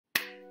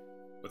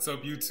What's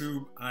up,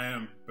 YouTube? I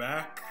am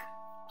back.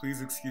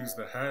 Please excuse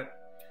the hat.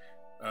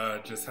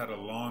 Just had a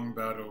long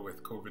battle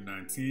with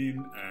COVID-19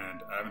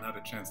 and I haven't had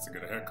a chance to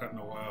get a haircut in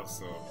a while,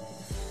 so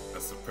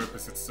that's the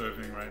purpose it's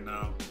serving right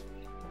now.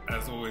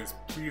 As always,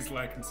 please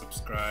like and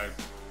subscribe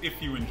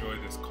if you enjoy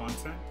this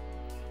content.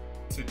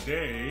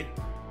 Today,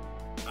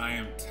 I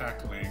am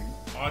tackling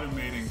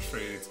automating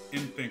trades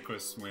in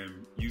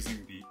Thinkorswim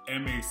using the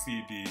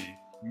MACD,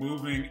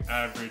 Moving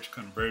Average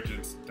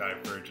Convergence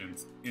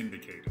Divergence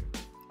Indicator.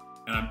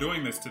 And I'm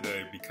doing this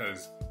today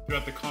because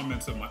throughout the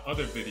comments of my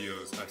other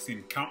videos, I've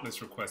seen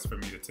countless requests for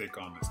me to take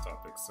on this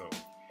topic. So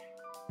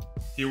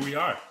here we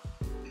are.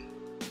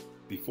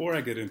 Before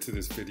I get into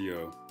this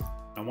video,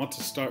 I want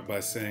to start by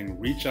saying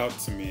reach out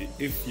to me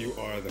if you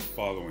are the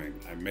following.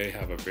 I may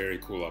have a very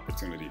cool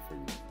opportunity for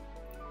you.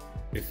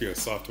 If you're a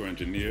software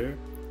engineer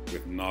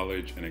with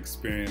knowledge and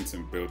experience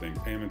in building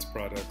payments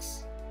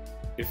products,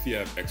 if you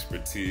have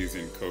expertise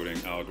in coding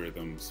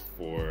algorithms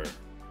for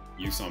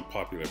use on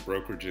popular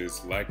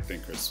brokerages like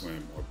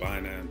Thinkorswim or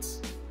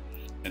Binance,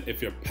 and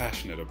if you're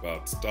passionate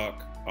about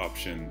stock,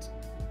 options,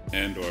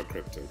 and/or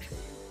crypto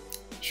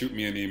trading, shoot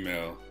me an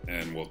email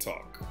and we'll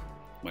talk.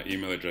 My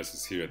email address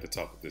is here at the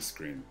top of this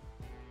screen.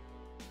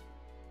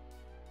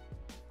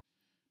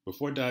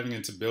 Before diving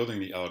into building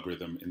the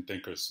algorithm in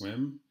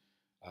Thinkorswim,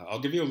 I'll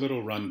give you a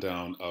little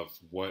rundown of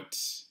what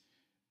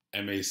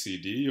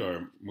MACD,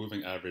 or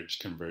Moving Average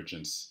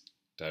Convergence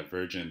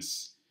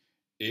Divergence,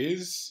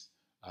 is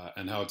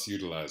and how it's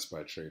utilized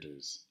by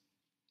traders.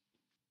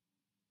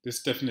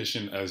 This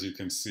definition, as you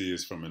can see,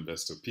 is from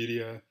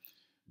Investopedia.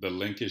 The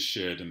link is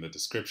shared in the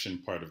description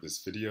part of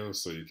this video,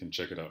 so you can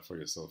check it out for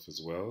yourself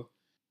as well.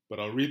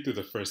 But I'll read through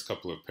the first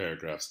couple of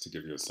paragraphs to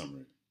give you a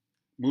summary.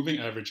 Moving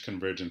Average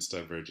Convergence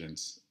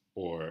Divergence,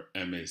 or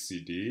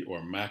MACD, or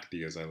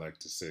MACD as I like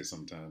to say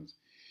sometimes,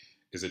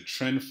 is a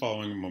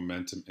trend-following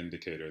momentum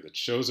indicator that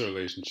shows a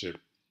relationship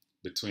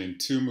between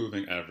two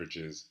moving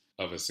averages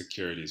of a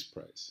security's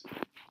price.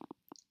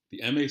 The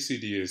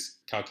MACD is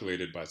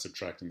calculated by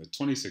subtracting the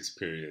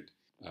 26-period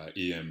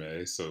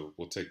EMA, so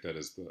we'll take that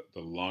as the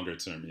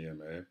longer-term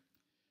EMA,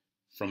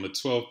 from the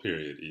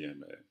 12-period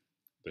EMA,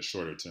 the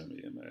shorter-term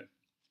EMA.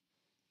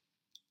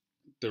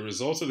 The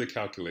result of the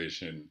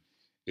calculation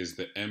is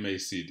the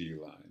MACD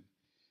line,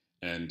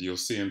 and you'll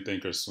see in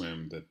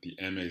Thinkorswim that the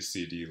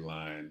MACD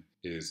line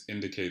is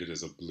indicated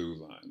as a blue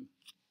line.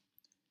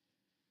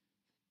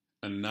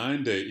 A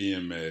 9-day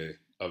EMA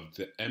of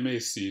the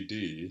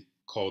MACD,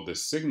 called the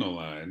signal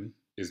line,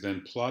 is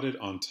then plotted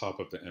on top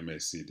of the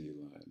MACD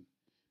line,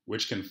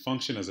 which can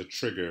function as a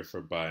trigger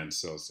for buy and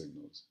sell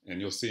signals.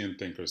 And you'll see in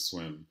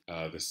Thinkorswim,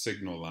 the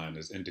signal line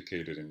is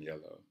indicated in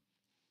yellow.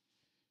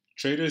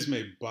 Traders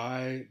may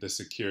buy the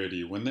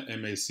security when the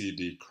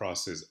MACD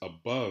crosses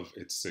above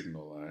its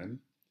signal line,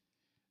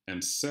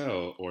 and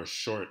sell or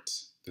short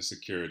the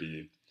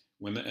security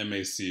when the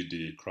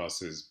MACD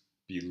crosses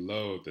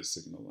below the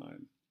signal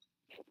line.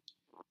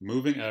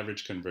 Moving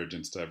average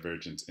convergence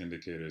divergence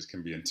indicators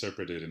can be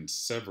interpreted in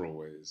several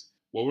ways.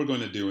 What we're going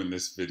to do in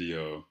this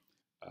video,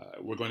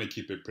 we're going to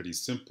keep it pretty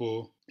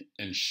simple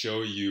and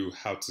show you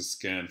how to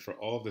scan for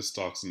all of the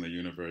stocks in the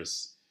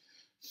universe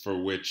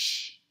for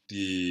which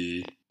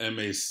the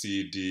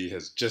MACD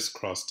has just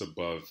crossed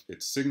above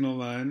its signal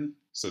line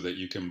so that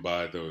you can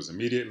buy those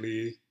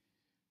immediately.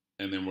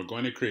 And then we're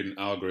going to create an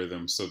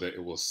algorithm so that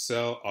it will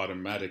sell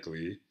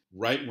automatically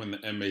right when the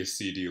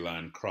MACD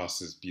line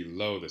crosses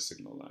below the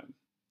signal line.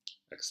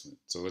 Excellent.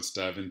 So let's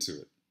dive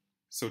into it.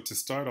 So to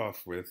start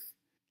off with,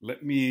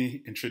 let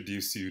me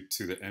introduce you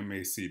to the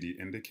MACD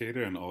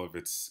indicator and all of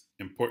its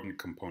important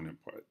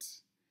component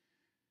parts.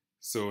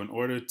 So in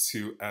order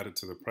to add it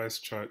to the price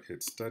chart,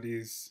 hit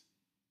Studies,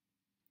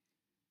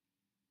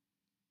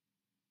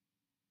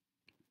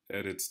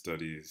 Edit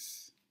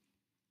Studies,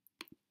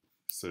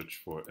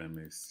 search for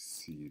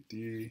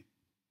MACD.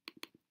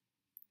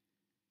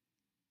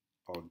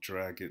 I'll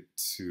drag it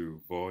to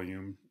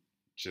volume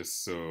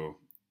just so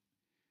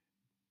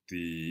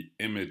the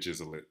image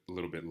is a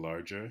little bit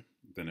larger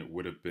than it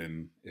would have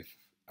been if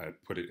I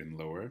put it in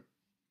lower.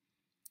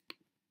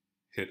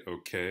 Hit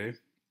OK.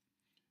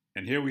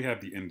 And here we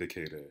have the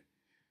indicator.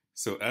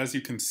 So as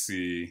you can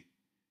see,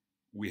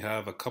 we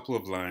have a couple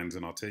of lines,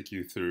 and I'll take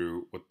you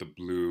through what the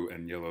blue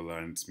and yellow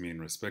lines mean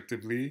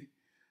respectively.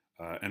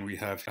 And we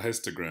have a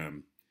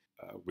histogram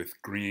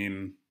with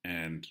green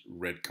and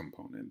red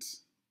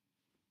components.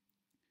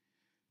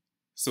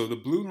 So the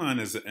blue line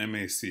is the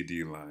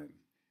MACD line,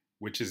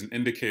 which is an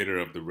indicator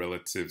of the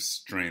relative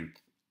strength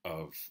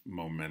of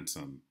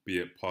momentum, be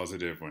it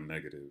positive or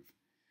negative.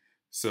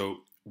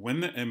 So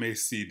when the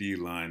MACD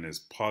line is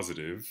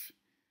positive,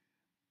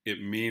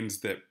 it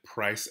means that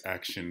price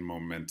action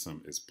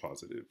momentum is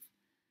positive.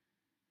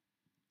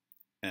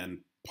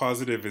 And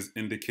positive is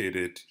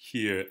indicated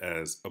here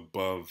as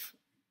above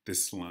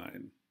this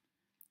line.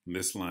 And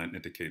this line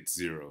indicates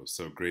 0,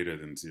 so greater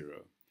than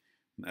 0.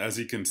 And as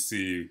you can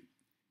see,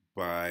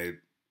 by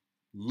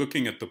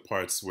looking at the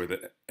parts where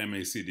the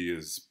MACD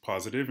is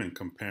positive and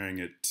comparing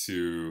it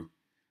to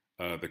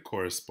the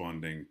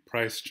corresponding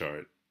price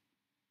chart,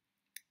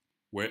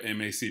 Where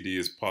MACD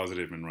is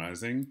positive and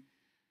rising,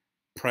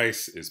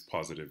 price is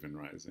positive and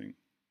rising.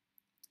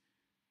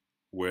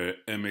 Where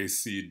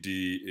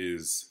MACD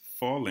is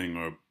falling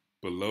or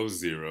below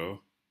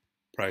zero,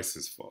 price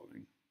is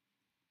falling.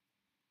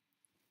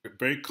 A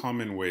very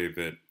common way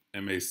that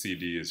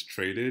MACD is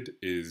traded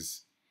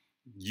is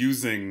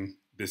using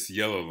this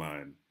yellow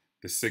line,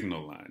 the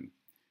signal line.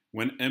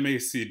 When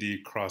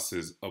MACD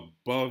crosses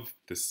above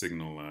the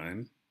signal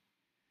line,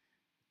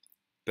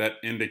 that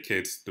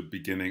indicates the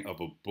beginning of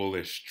a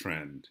bullish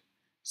trend.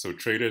 So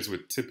traders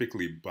would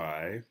typically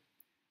buy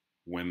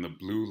when the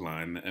blue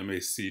line, the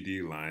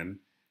MACD line,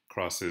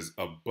 crosses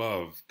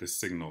above the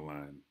signal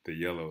line, the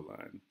yellow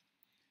line.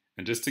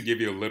 And just to give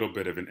you a little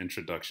bit of an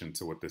introduction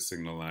to what the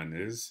signal line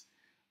is,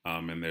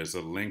 and there's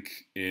a link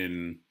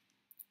in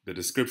the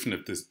description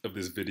of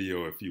this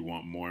video if you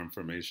want more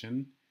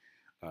information.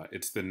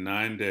 It's the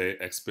 9-day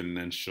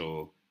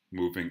exponential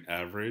moving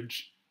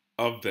average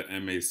of the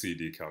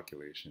MACD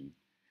calculation.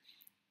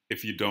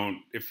 If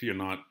you're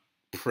not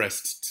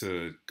pressed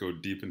to go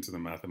deep into the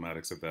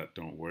mathematics of that,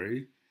 don't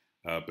worry.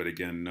 But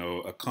again,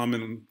 a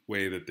common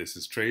way that this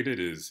is traded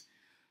is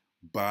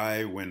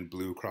buy when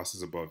blue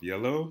crosses above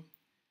yellow,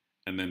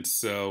 and then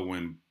sell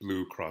when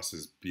blue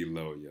crosses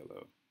below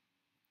yellow.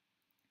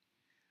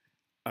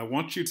 I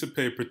want you to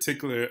pay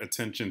particular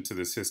attention to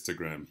this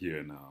histogram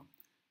here now.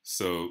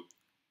 So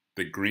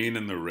the green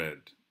and the red.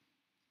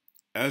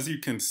 As you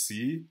can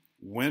see,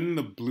 when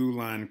the blue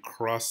line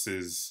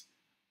crosses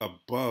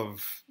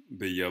above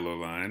the yellow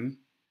line,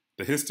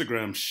 the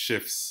histogram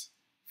shifts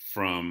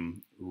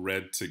from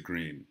red to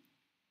green.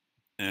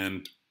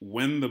 And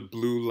when the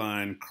blue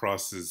line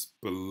crosses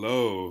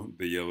below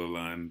the yellow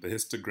line, the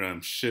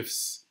histogram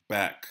shifts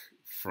back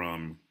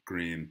from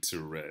green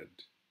to red.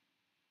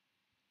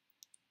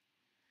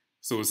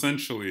 So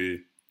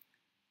essentially,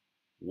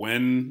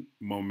 when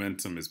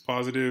momentum is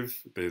positive,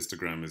 the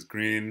histogram is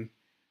green.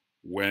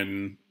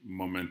 When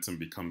momentum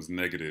becomes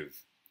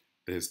negative,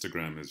 the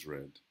histogram is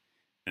red.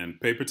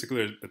 And pay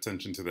particular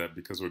attention to that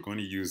because we're going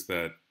to use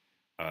that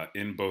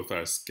in both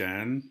our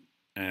scan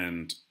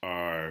and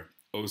our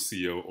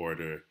OCO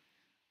order,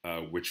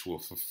 which will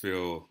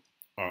fulfill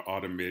our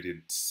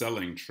automated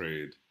selling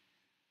trade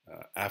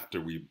after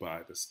we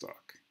buy the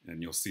stock.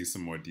 And you'll see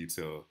some more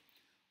detail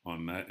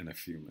on that in a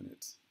few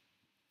minutes.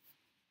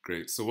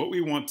 Great, so what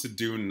we want to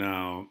do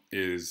now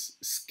is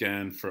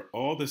scan for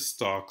all the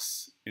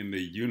stocks in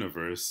the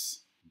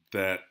universe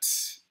that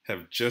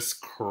have just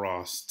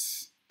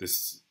crossed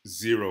this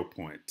 0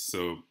 point.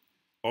 So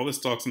all the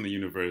stocks in the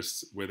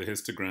universe where the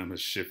histogram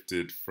has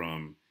shifted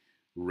from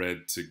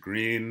red to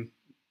green,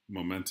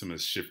 momentum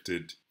has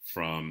shifted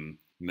from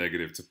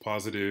negative to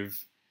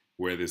positive,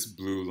 where this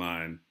blue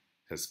line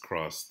has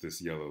crossed this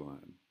yellow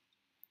line.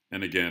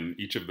 And again,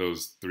 each of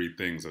those three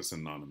things are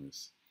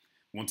synonymous.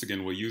 Once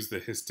again, we'll use the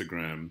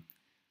histogram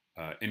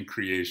in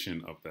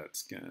creation of that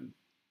scan.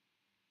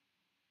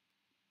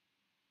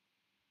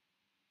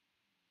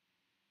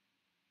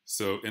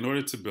 So in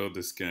order to build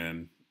the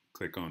scan,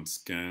 click on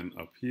Scan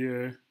up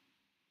here.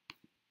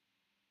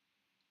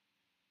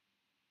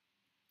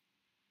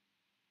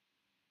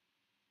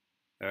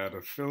 Add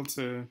a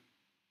filter,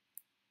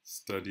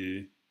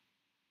 study,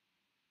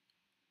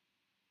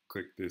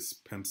 click this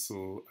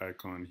pencil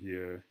icon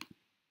here.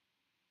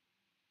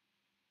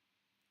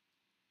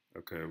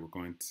 Okay, we're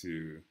going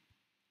to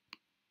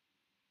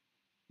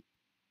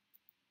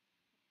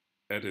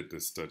edit the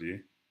study.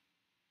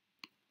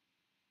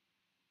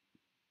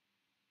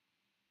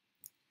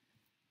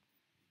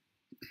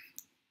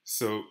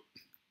 So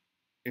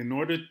in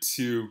order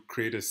to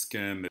create a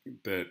scan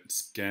that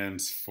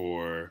scans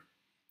for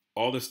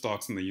all the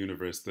stocks in the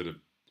universe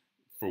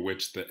for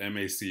which the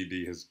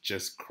MACD has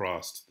just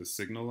crossed the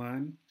signal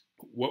line,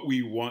 what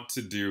we want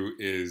to do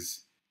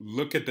is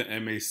look at the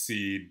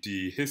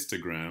MACD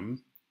histogram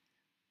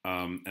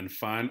and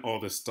find all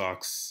the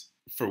stocks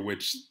for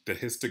which the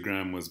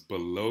histogram was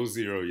below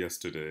 0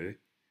 yesterday,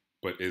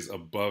 but is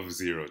above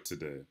 0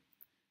 today.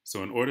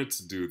 So in order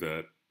to do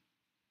that,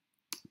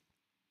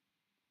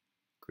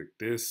 click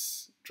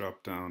this,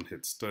 drop down,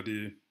 hit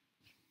study.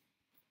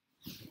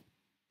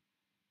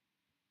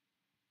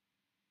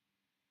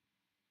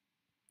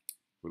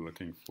 We're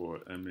looking for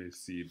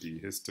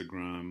MACD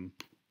histogram.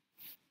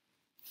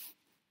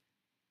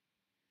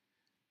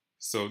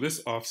 So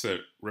this offset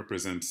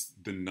represents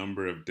the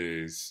number of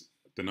days,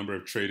 the number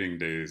of trading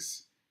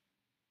days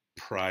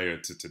prior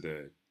to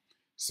today.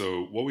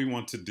 So what we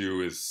want to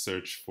do is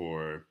search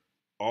for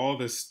all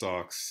the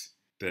stocks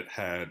that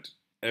had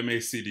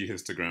MACD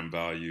histogram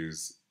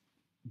values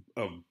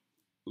of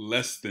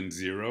less than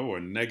 0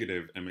 or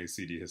negative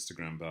MACD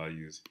histogram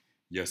values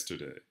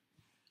yesterday.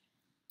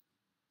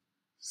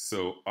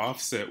 So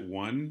offset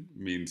 1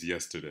 means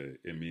yesterday.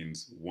 It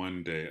means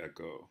 1 day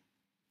ago.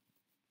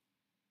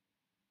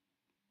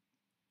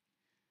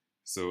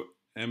 So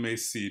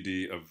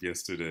MACD of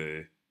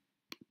yesterday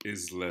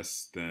is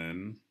less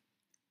than,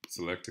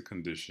 select a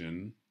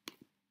condition,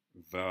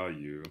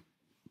 value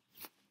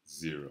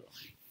 0.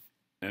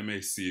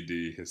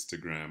 MACD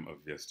histogram of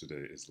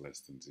yesterday is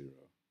less than 0.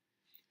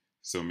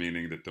 So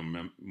meaning that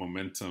the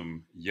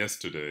momentum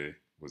yesterday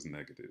was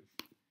negative.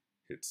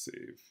 Hit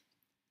save.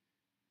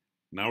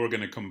 Now we're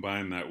going to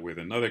combine that with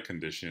another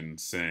condition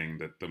saying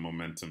that the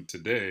momentum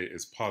today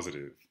is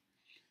positive,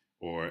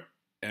 or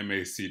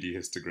MACD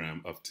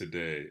histogram of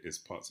today is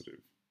positive.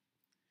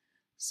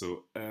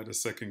 So add a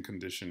second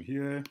condition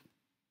here.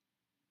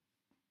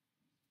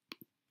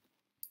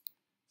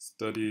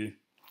 Study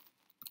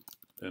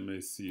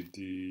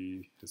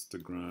MACD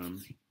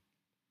histogram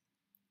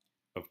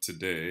of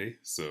today.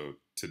 So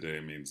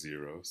today means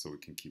 0, so we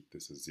can keep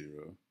this as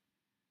 0.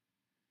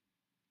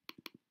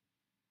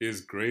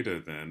 Is greater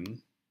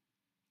than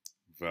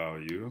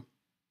value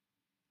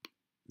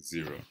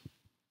 0.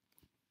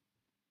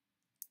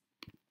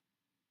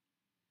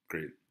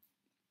 Great.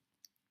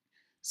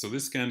 So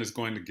this scan is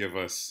going to give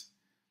us,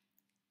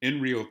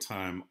 in real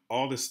time,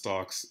 all the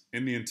stocks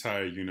in the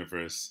entire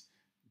universe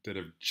that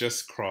have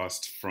just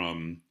crossed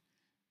from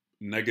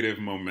negative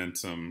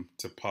momentum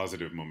to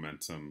positive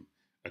momentum,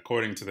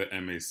 according to the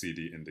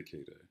MACD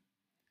indicator.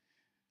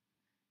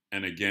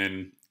 And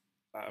again,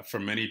 for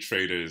many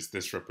traders,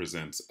 this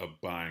represents a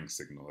buying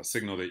signal, a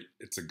signal that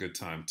it's a good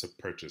time to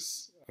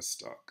purchase a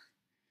stock.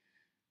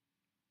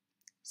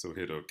 So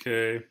hit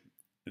OK,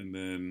 and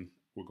then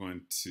we're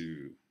going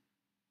to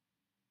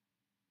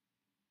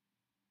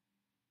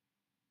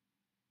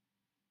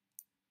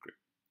great.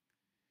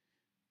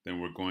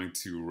 Then we're going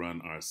to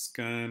run our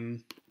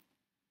scan.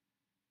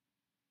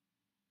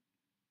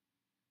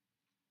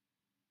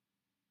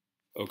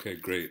 Okay,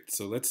 great.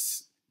 So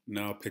let's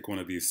now pick one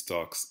of these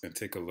stocks and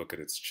take a look at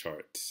its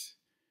chart.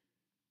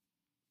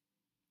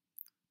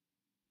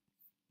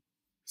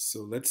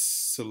 So let's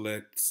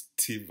select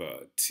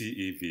TEVA,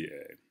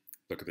 T-E-V-A.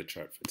 Look at the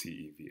chart for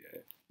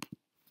T-E-V-A.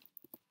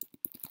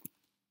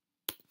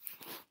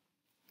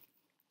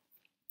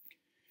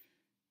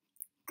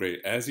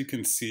 Great. As you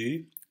can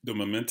see, the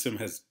momentum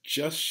has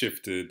just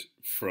shifted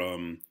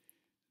from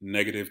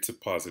negative to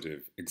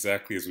positive,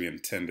 exactly as we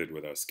intended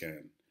with our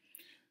scan.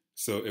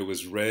 So it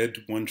was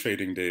red one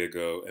trading day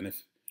ago, and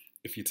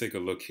if you take a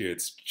look here,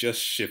 it's just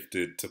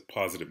shifted to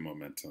positive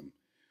momentum.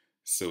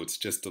 So it's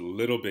just a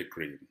little bit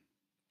green.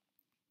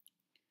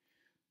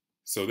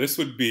 So this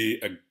would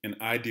be an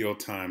ideal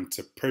time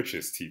to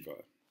purchase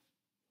TEVA.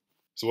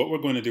 So what we're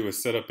going to do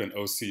is set up an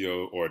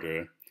OCO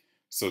order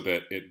so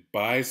that it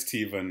buys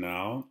TEVA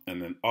now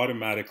and then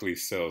automatically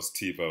sells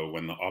TEVA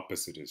when the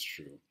opposite is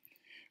true,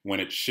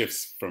 when it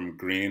shifts from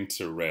green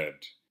to red,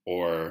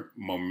 or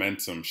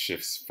momentum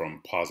shifts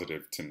from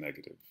positive to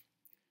negative.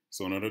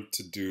 So in order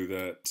to do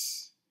that,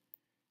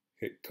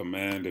 hit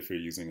Command if you're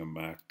using a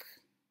Mac,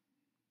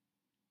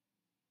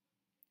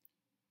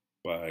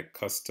 by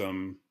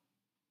custom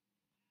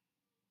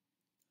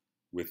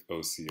with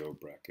OCO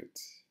bracket.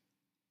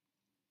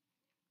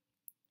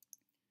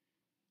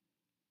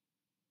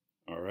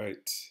 All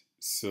right,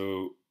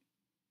 so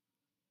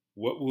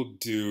what we'll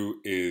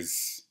do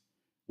is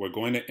we're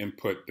going to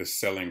input the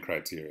selling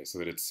criteria so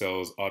that it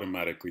sells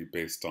automatically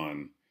based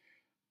on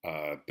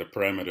the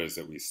parameters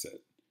that we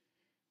set.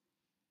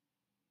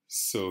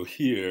 So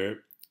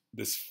here,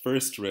 this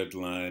first red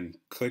line,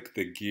 click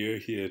the gear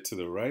here to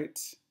the right.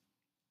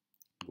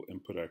 We'll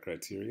input our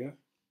criteria.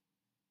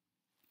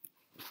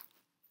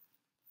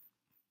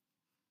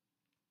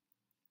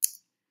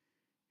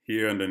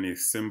 Here underneath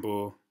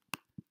symbol,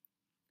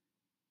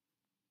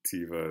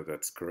 TEVA,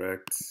 that's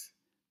correct.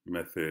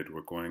 Method,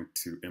 we're going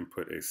to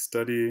input a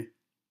study,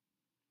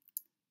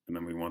 and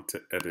then we want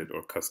to edit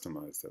or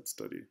customize that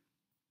study.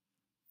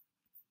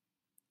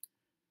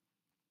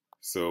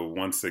 So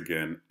once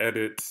again,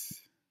 edit.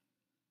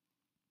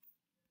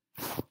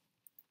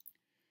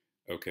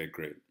 Okay,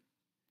 great.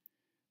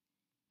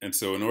 And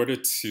so in order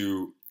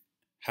to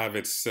have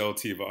it sell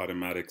TEVA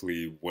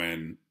automatically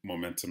when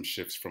momentum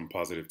shifts from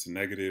positive to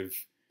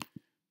negative,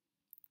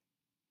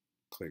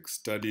 click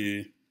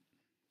Study,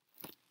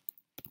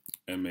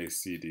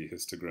 MACD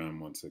histogram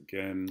once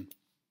again.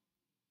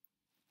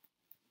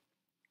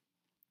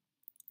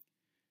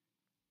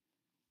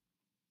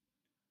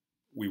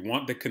 We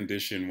want the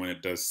condition when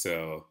it does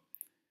sell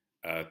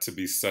to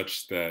be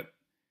such that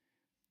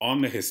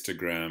on the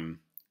histogram,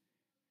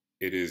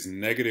 it is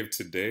negative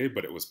today,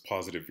 but it was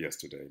positive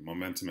yesterday.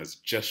 Momentum has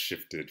just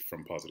shifted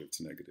from positive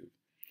to negative.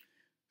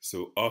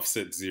 So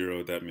offset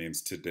 0, that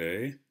means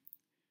today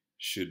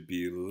should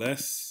be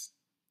less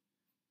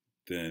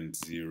than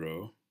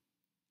 0.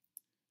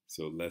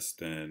 So less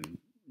than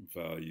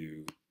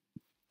value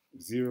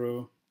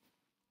 0.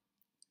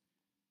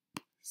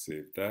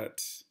 Save that.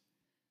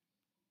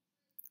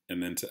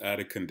 And then to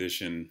add a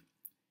condition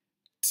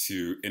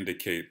to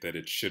indicate that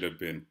it should have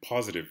been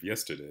positive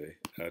yesterday,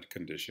 add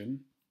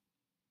condition.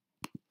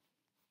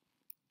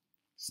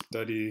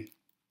 Study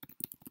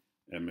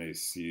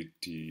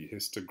MACD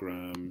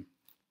histogram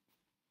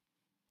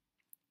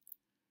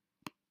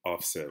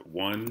offset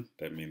 1,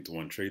 that means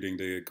one trading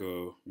day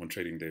ago, one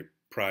trading day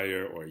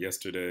prior or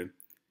yesterday,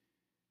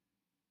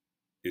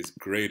 is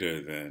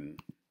greater than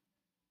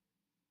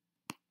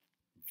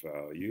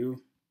value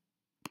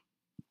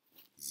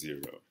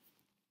 0.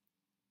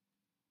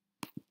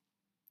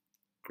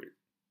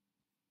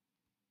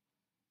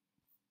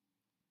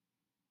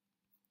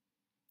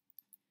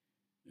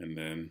 and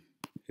then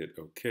hit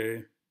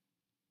OK.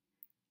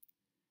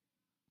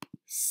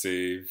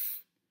 Save.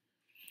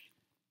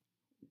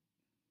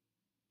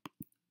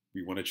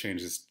 We want to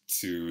change this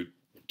to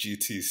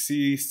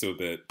GTC so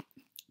that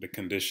the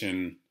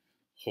condition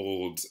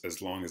holds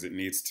as long as it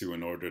needs to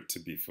in order to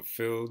be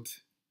fulfilled.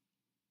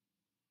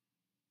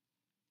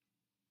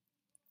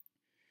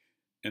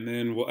 And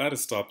then we'll add a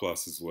stop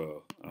loss as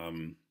well.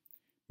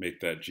 Make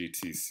that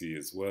GTC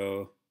as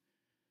well.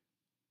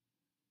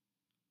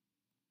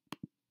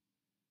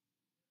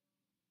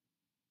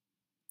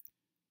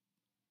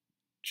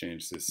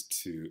 Change this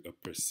to a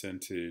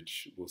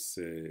percentage. We'll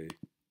say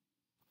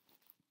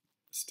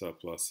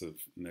stop loss of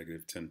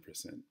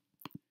 -10%.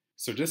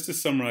 So just to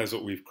summarize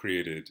what we've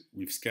created,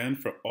 we've scanned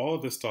for all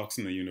of the stocks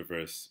in the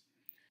universe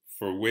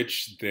for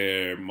which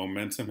their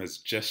momentum has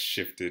just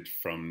shifted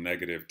from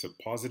negative to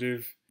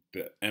positive.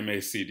 The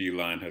MACD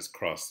line has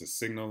crossed the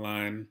signal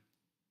line,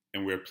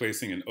 and we're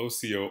placing an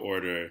OCO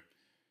order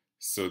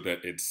so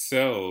that it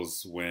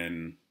sells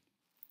when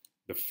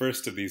the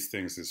first of these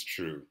things is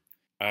true.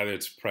 Either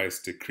its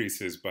price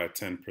decreases by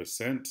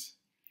 10%,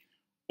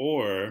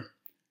 or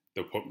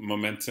the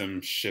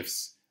momentum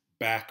shifts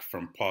back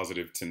from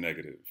positive to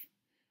negative,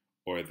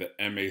 or the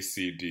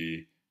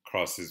MACD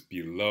crosses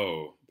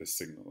below the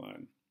signal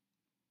line.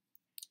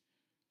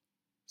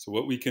 So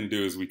what we can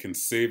do is we can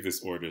save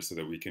this order so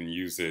that we can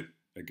use it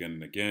again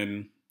and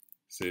again.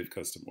 Save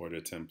custom order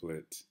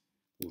template.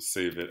 We'll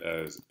save it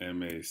as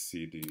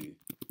MACD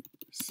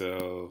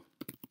sell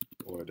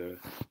order.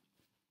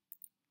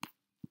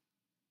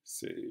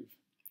 Save.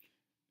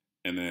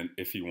 And then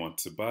if you want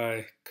to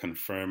buy,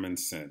 confirm and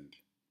send.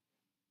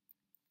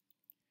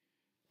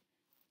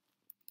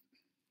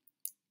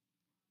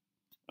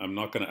 I'm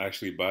not going to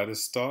actually buy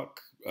this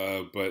stock,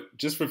 but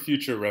just for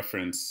future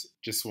reference,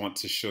 just want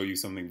to show you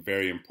something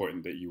very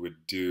important that you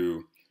would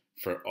do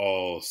for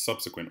all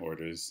subsequent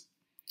orders.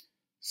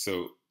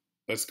 So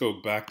let's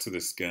go back to the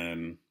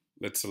scan.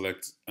 Let's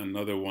select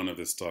another one of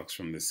the stocks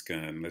from the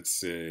scan. Let's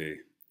say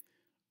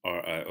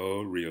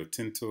RIO, Rio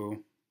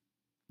Tinto.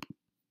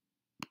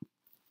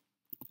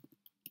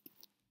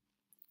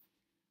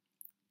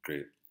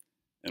 Great.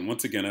 And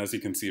once again, as you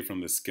can see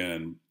from the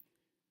scan,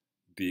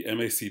 the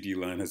MACD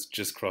line has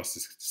just crossed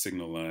the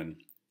signal line.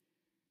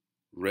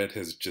 Red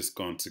has just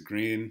gone to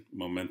green.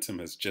 Momentum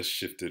has just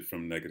shifted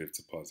from negative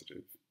to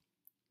positive,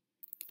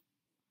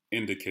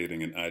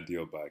 indicating an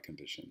ideal buy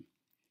condition.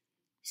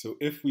 So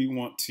if we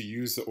want to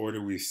use the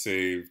order we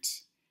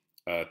saved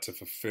to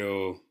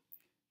fulfill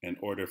an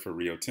order for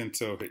Rio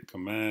Tinto, hit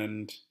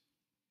Command,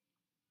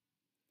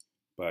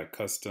 buy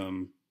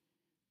custom,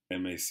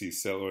 MAC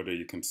sell order.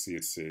 You can see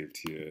it's saved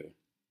here.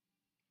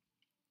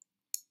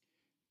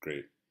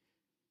 Great.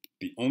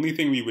 The only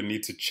thing we would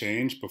need to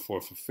change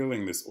before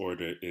fulfilling this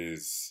order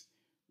is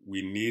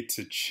we need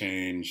to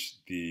change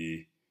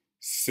the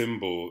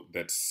symbol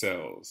that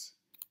sells,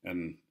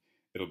 and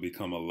it'll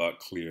become a lot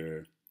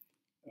clearer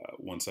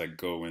once I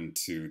go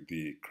into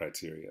the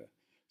criteria.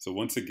 So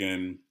once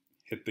again,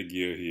 hit the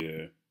gear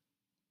here.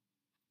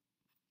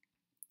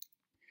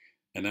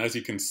 And as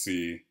you can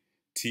see,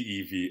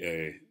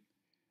 TEVA,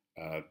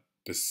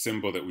 the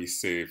symbol that we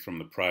saved from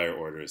the prior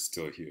order is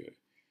still here.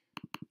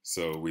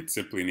 So we'd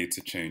simply need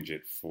to change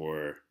it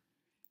for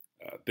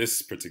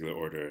this particular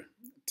order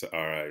to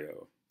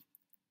RIO.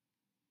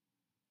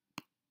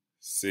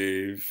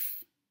 Save,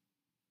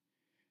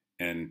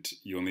 and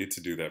you'll need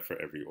to do that for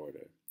every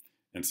order.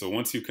 And so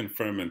once you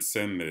confirm and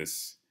send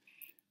this,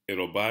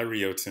 it'll buy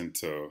Rio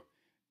Tinto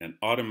and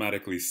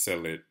automatically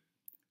sell it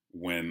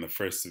when the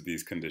first of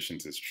these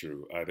conditions is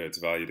true. Either its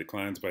value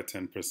declines by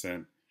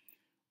 10%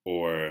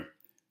 or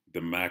the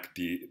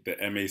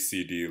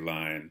MACD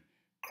line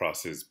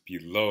crosses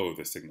below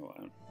the signal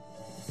line.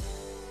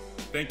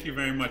 Thank you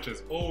very much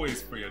as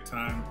always for your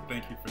time.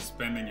 Thank you for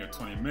spending your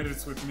 20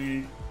 minutes with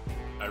me.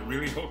 I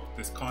really hope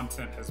this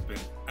content has been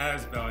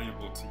as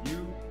valuable to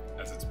you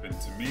as it's been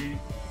to me.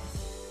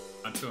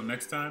 Until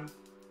next time,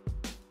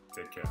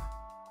 take care.